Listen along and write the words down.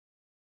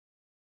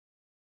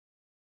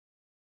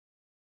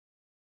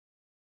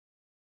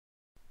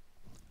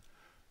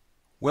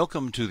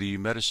Welcome to the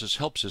Metasys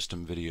Help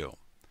System video.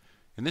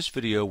 In this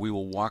video we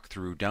will walk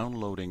through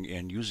downloading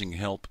and using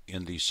help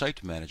in the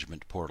Site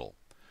Management Portal.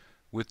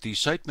 With the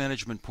Site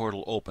Management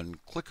Portal open,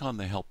 click on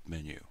the Help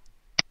menu.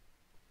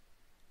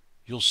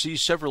 You'll see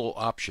several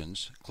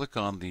options. Click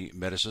on the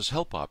Metasys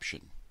Help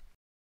option.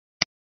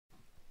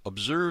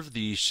 Observe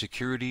the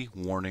Security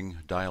Warning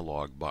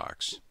dialog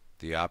box.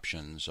 The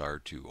options are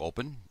to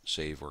open,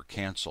 save, or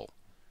cancel.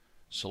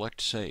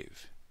 Select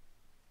Save.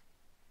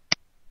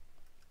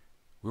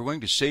 We're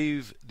going to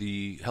save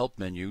the Help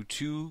menu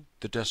to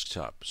the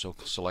desktop, so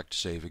select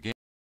Save again.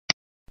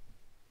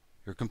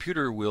 Your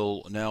computer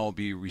will now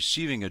be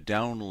receiving a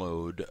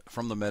download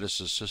from the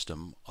Metasys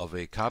system of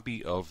a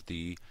copy of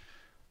the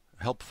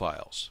help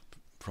files.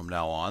 From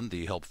now on,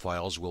 the help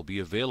files will be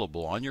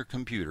available on your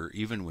computer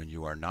even when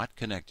you are not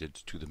connected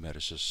to the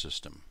Metasys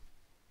system.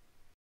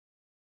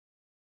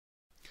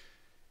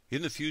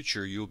 In the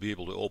future, you'll be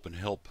able to open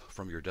help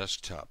from your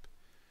desktop.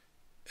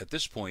 At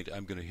this point,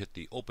 I'm going to hit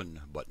the Open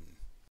button.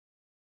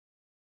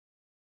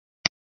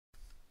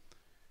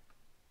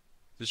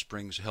 This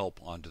brings help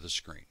onto the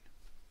screen.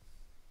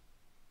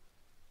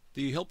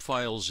 The help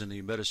files in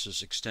the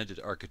Metasys Extended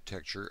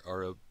Architecture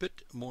are a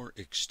bit more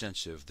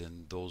extensive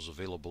than those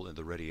available in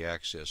the Ready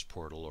Access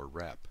portal or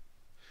RAP.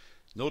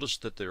 Notice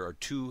that there are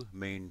two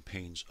main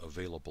panes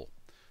available.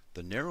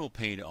 The narrow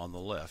pane on the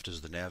left is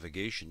the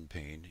navigation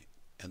pane,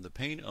 and the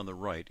pane on the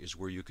right is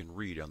where you can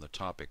read on the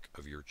topic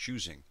of your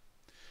choosing.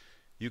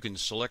 You can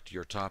select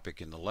your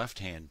topic in the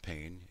left-hand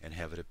pane and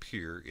have it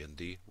appear in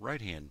the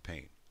right-hand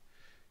pane.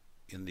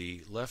 In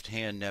the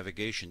left-hand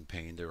navigation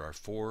pane, there are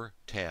four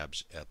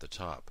tabs at the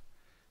top: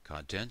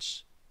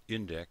 Contents,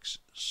 Index,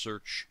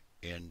 Search,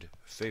 and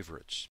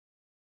Favorites.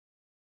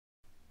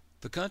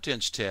 The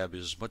Contents tab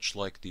is much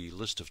like the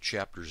list of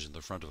chapters in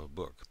the front of a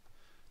book.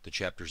 The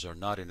chapters are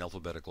not in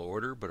alphabetical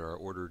order, but are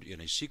ordered in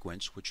a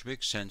sequence, which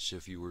makes sense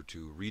if you were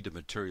to read the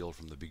material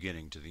from the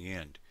beginning to the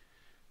end.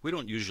 We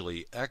don't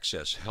usually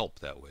access help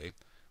that way.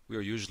 We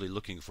are usually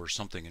looking for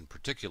something in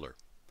particular.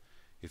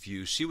 If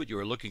you see what you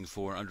are looking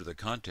for under the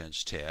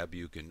Contents tab,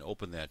 you can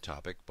open that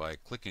topic by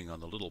clicking on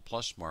the little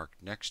plus mark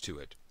next to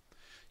it.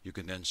 You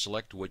can then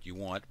select what you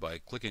want by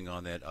clicking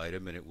on that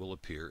item, and it will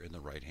appear in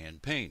the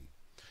right-hand pane.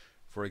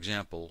 For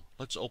example,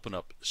 let's open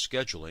up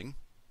Scheduling.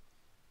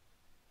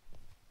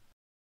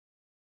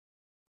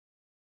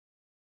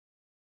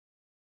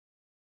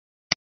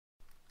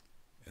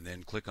 And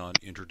then click on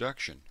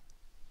Introduction.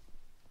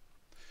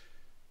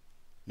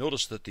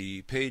 Notice that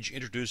the page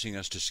introducing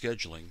us to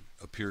scheduling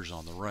appears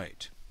on the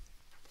right.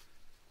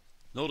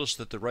 Notice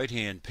that the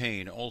right-hand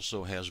pane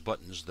also has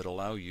buttons that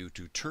allow you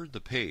to turn the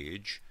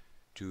page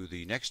to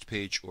the next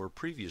page or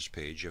previous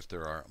page if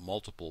there are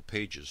multiple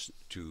pages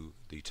to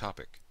the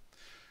topic.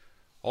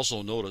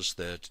 Also notice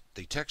that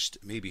the text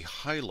may be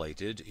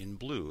highlighted in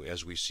blue,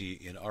 as we see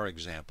in our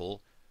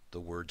example,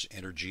 the words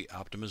Energy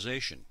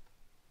Optimization.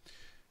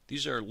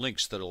 These are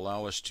links that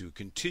allow us to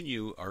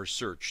continue our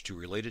search to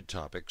related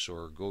topics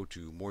or go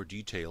to more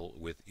detail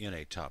within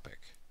a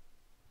topic.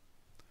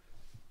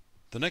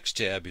 The next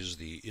tab is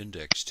the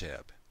Index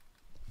tab.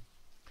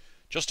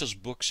 Just as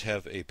books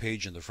have a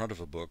page in the front of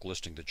a book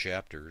listing the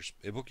chapters,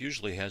 a book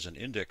usually has an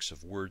index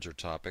of words or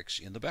topics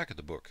in the back of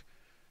the book.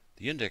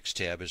 The Index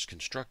tab is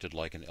constructed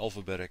like an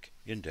alphabetic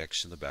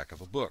index in the back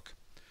of a book.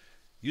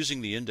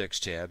 Using the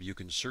Index tab, you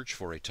can search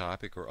for a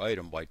topic or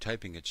item by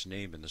typing its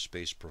name in the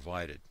space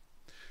provided.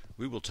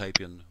 We will type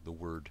in the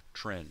word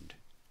trend.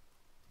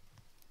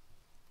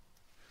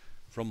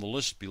 From the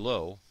list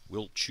below,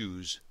 we'll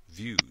choose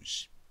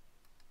Views.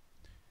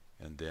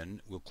 And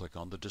then we'll click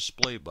on the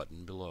Display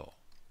button below.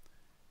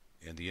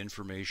 And the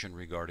information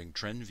regarding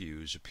trend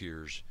views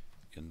appears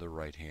in the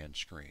right-hand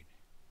screen.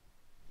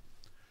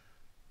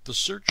 The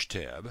Search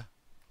tab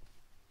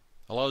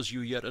allows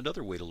you yet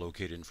another way to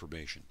locate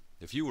information.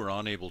 If you were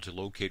unable to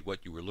locate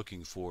what you were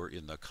looking for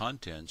in the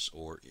Contents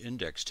or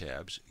Index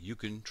tabs, you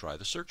can try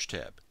the Search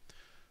tab.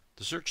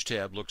 The Search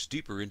tab looks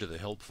deeper into the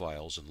help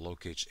files and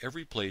locates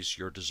every place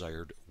your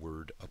desired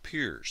word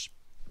appears.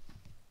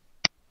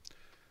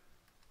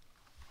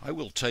 I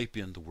will type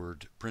in the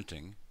word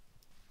printing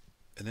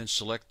and then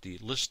select the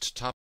list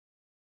topic.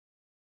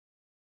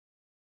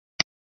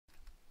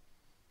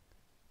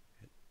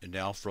 And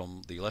now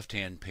from the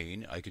left-hand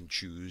pane, I can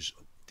choose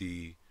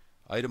the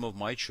item of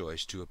my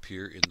choice to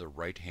appear in the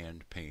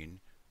right-hand pane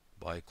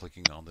by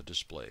clicking on the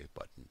Display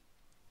button.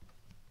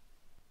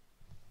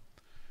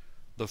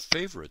 The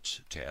Favorites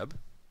tab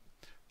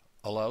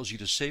allows you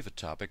to save a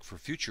topic for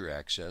future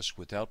access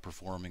without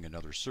performing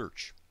another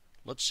search.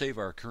 Let's save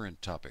our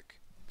current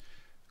topic.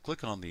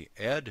 Click on the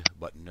Add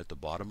button at the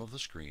bottom of the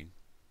screen,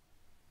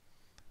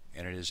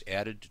 and it is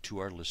added to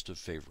our list of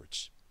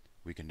favorites.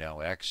 We can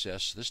now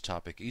access this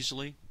topic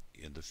easily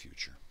in the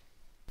future.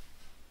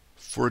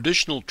 For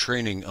additional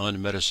training on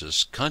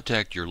Metasys,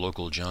 contact your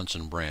local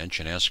Johnson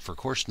branch and ask for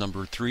course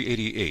number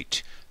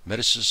 388,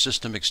 Metasys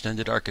System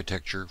Extended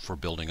Architecture for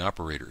Building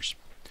Operators.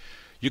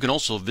 You can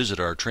also visit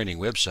our training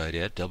website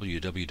at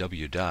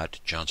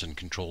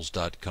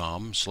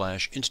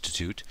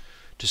www.johnsoncontrols.com/institute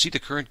To see the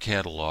current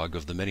catalog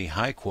of the many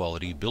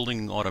high-quality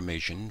building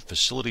automation,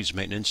 facilities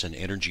maintenance, and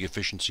energy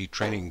efficiency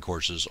training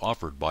courses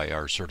offered by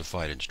our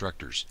certified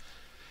instructors.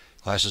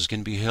 Classes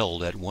can be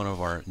held at one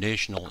of our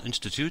national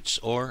institutes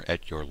or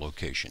at your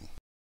location.